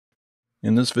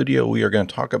In this video, we are going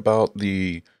to talk about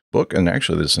the book, and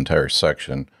actually this entire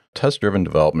section, Test-Driven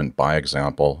Development by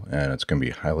Example, and it's going to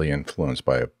be highly influenced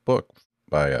by a book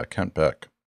by Kent Beck.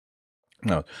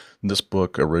 Now, this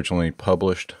book originally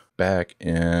published back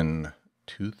in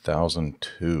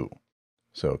 2002.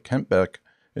 So Kent Beck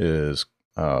is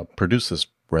produced this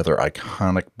rather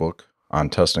iconic book on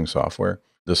testing software.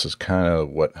 This is kind of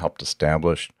what helped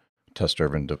establish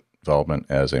test-driven development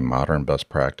as a modern best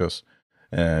practice.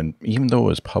 And even though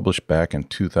it was published back in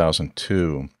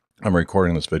 2002, I'm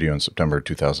recording this video in September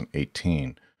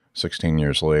 2018, 16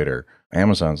 years later.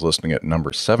 Amazon's listing at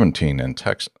number 17 in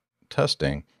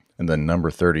testing and then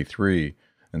number 33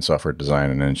 in software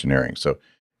design and engineering. So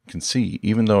you can see,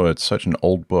 even though it's such an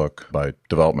old book by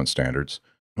development standards,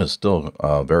 it's still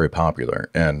very popular.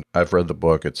 And I've read the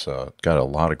book. It's got a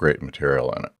lot of great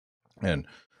material in it. And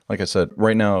like I said,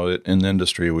 right now in the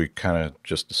industry, we kind of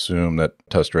just assume that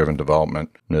test-driven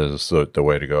development is the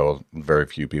way to go. Very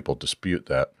few people dispute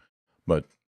that, but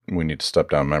we need to step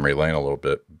down memory lane a little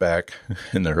bit. Back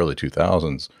in the early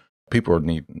 2000s, people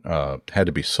had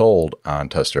to be sold on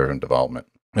test-driven development.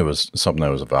 It was something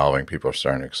that was evolving. People were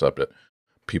starting to accept it.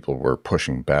 People were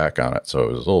pushing back on it, so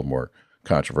it was a little more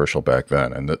controversial back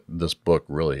then. And this book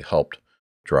really helped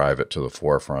drive it to the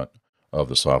forefront of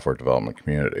the software development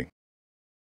community.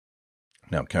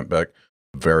 Now, Kent Beck,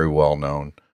 very well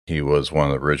known. He was one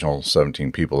of the original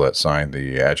 17 people that signed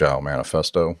the Agile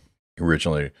Manifesto. He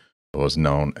originally was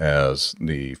known as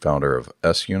the founder of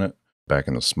JUnit back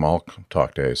in the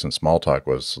Smalltalk days. And Smalltalk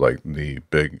was like the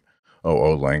big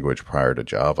OO language prior to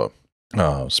Java,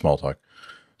 Smalltalk.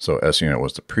 So JUnit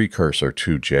was the precursor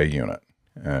to JUnit.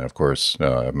 And of course,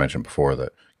 I mentioned before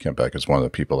that Kent Beck is one of the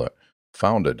people that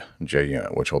founded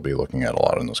JUnit, which we'll be looking at a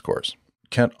lot in this course.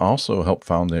 Kent also helped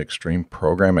found the extreme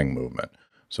programming movement.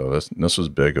 So this was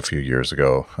big a few years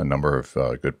ago. A number of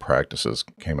good practices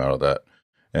came out of that.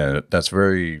 And that's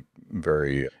very,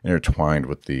 very intertwined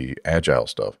with the agile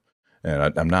stuff.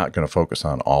 And I'm not going to focus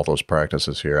on all those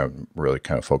practices here. I'm really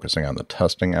kind of focusing on the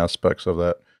testing aspects of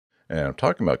that. And I'm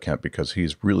talking about Kent because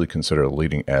he's really considered a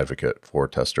leading advocate for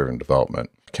test-driven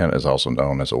development. Kent is also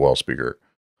known as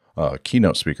a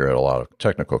keynote speaker at a lot of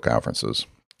technical conferences.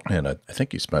 And I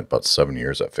think he spent about 7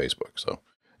 years at Facebook.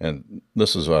 And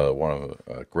this is one of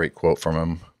a great quote from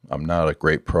him. "I'm not a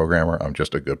great programmer. I'm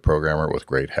just a good programmer with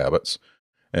great habits."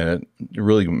 And it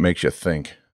really makes you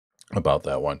think about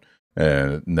that one.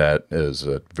 And that is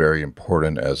very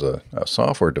important as a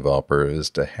software developer, is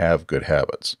to have good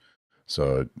habits.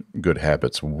 So good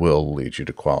habits will lead you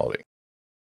to quality.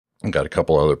 I've got a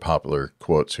couple other popular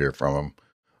quotes here from him.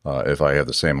 "If I have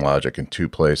the same logic in two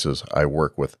places, I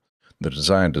work with the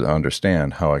design to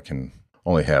understand how I can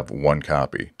only have one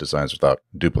copy. Designs without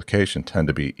duplication tend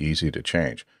to be easy to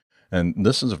change." And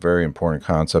this is a very important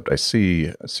concept. I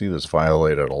see this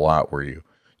violated a lot, where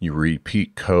you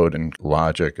repeat code and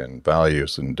logic and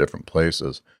values in different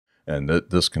places. And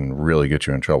this can really get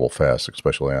you in trouble fast,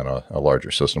 especially on a larger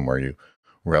system where you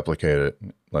replicate it.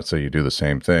 Let's say you do the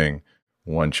same thing,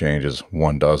 one changes,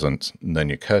 one doesn't, and then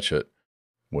you catch it.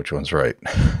 Which one's right?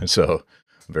 So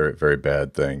very, very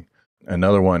bad thing.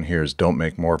 Another one here is, don't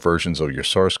make more versions of your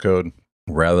source code.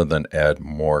 Rather than add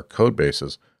more code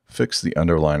bases, fix the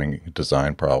underlying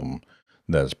design problem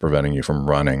that is preventing you from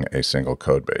running a single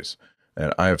code base.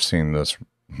 And I have seen this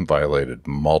violated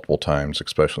multiple times,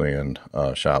 especially in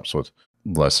shops with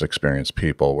less experienced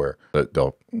people, where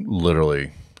they'll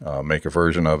literally make a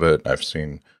version of it. I've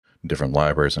seen different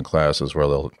libraries and classes where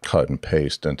they'll cut and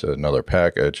paste into another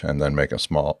package and then make a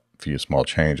few small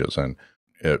changes. And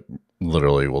it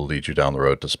literally will lead you down the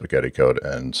road to spaghetti code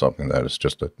and something that is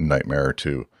just a nightmare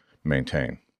to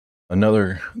maintain.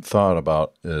 Another thought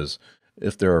about is,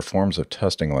 if there are forms of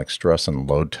testing like stress and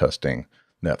load testing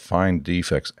that find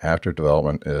defects after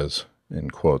development is,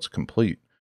 in quotes, complete,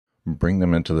 bring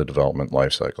them into the development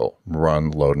lifecycle.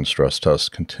 Run load and stress tests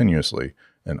continuously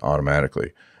and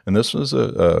automatically. And this is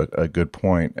a good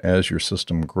point. As your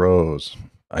system grows,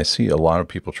 I see a lot of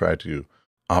people try to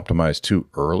optimize too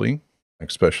early,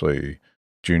 especially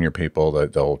junior people,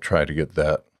 that they'll try to get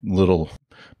that little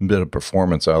bit of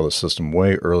performance out of the system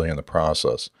way early in the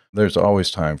process. There's always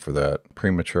time for that.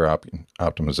 Premature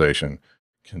optimization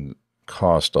can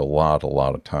cost a lot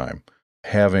of time.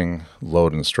 Having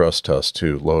load and stress tests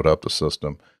to load up the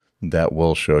system, that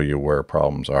will show you where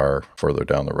problems are further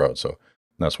down the road. So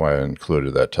that's why I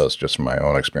included that test, just from my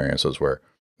own experiences, where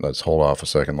let's hold off a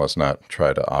second. Let's not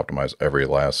try to optimize every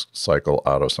last cycle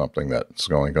out of something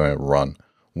that's only going to run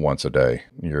once a day.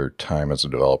 Your time as a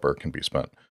developer can be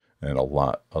spent in a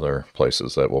lot other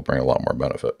places that will bring a lot more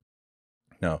benefit.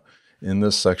 Now, in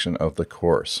this section of the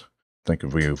course, think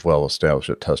if we've well established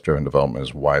that test-driven development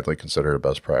is widely considered a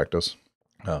best practice.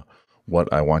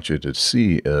 What I want you to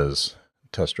see is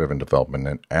test-driven development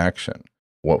in action.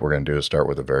 What we're going to do is start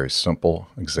with a very simple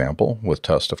example with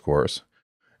test, of course,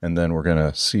 and then we're going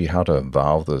to see how to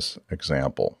evolve this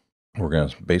example. We're going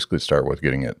to basically start with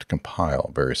getting it to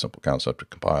compile, very simple concept to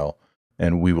compile,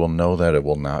 and we will know that it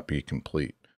will not be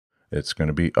complete. It's going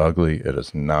to be ugly. It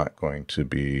is not going to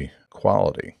be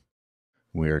quality.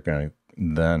 We are going to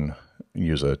then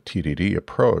use a TDD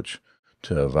approach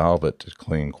to evolve it to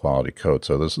clean quality code.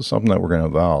 So this is something that we're going to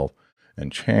evolve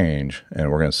and change,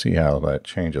 and we're going to see how that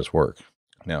changes work.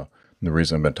 Now, the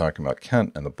reason I've been talking about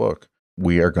Kent and the book,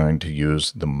 we are going to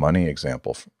use the money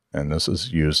example, and this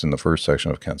is used in the first section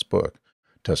of Kent's book,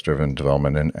 Test-Driven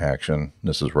Development in Action.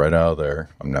 This is right out of there.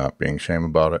 I'm not being ashamed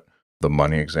about it. The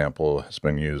money example has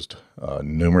been used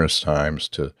numerous times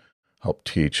to help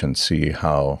teach and see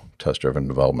how test-driven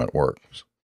development works.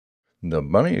 The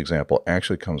money example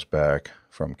actually comes back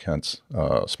from Kent's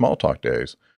small talk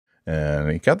days,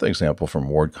 and he got the example from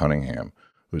Ward Cunningham,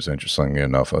 who's interestingly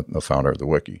enough the founder of the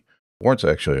wiki. Ward's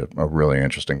actually a really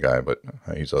interesting guy, but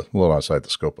he's a little outside the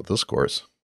scope of this course.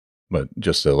 But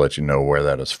just to let you know where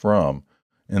that is from,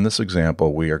 in this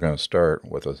example, we are going to start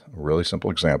with a really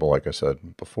simple example, like I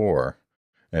said before,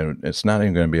 and it's not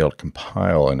even going to be able to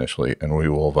compile initially, and we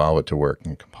will evolve it to where it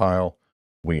can compile.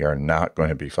 We are not going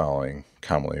to be following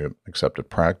commonly accepted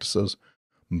practices,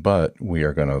 but we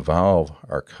are going to evolve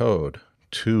our code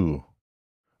to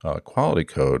quality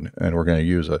code, and we're going to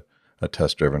use a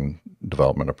test-driven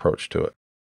development approach to it.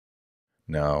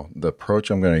 Now, the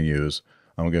approach I'm going to use,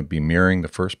 I'm going to be mirroring the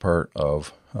first part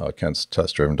of Kent's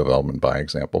Test-Driven Development by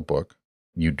Example book.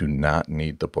 You do not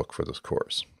need the book for this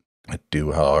course. I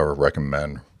do, however,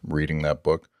 recommend reading that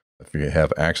book. If you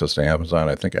have access to Amazon,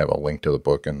 I think I have a link to the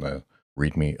book in the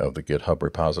README of the GitHub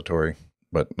repository.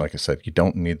 But like I said, you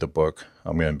don't need the book.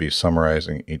 I'm going to be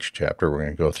summarizing each chapter. We're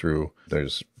going to go through,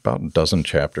 there's about a dozen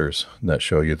chapters that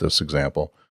show you this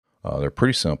example. They're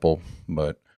pretty simple,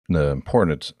 but the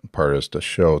important part is to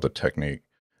show the technique.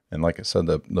 And like I said,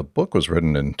 the book was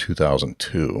written in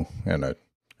 2002, and I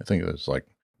think it was like,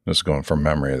 this is going from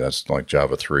memory, that's like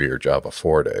Java 3 or Java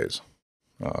 4 days.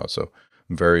 So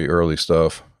very early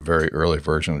stuff, very early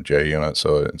version of JUnit,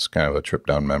 so it's kind of a trip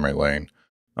down memory lane.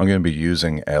 I'm going to be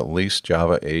using at least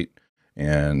Java 8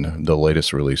 and the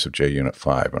latest release of JUnit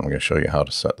 5. And I'm going to show you how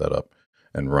to set that up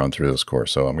and run through this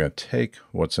course. So I'm going to take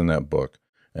what's in that book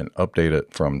and update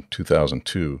it from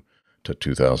 2002 to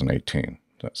 2018.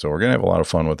 So we're going to have a lot of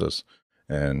fun with this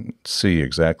and see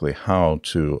exactly how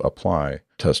to apply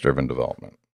test-driven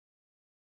development.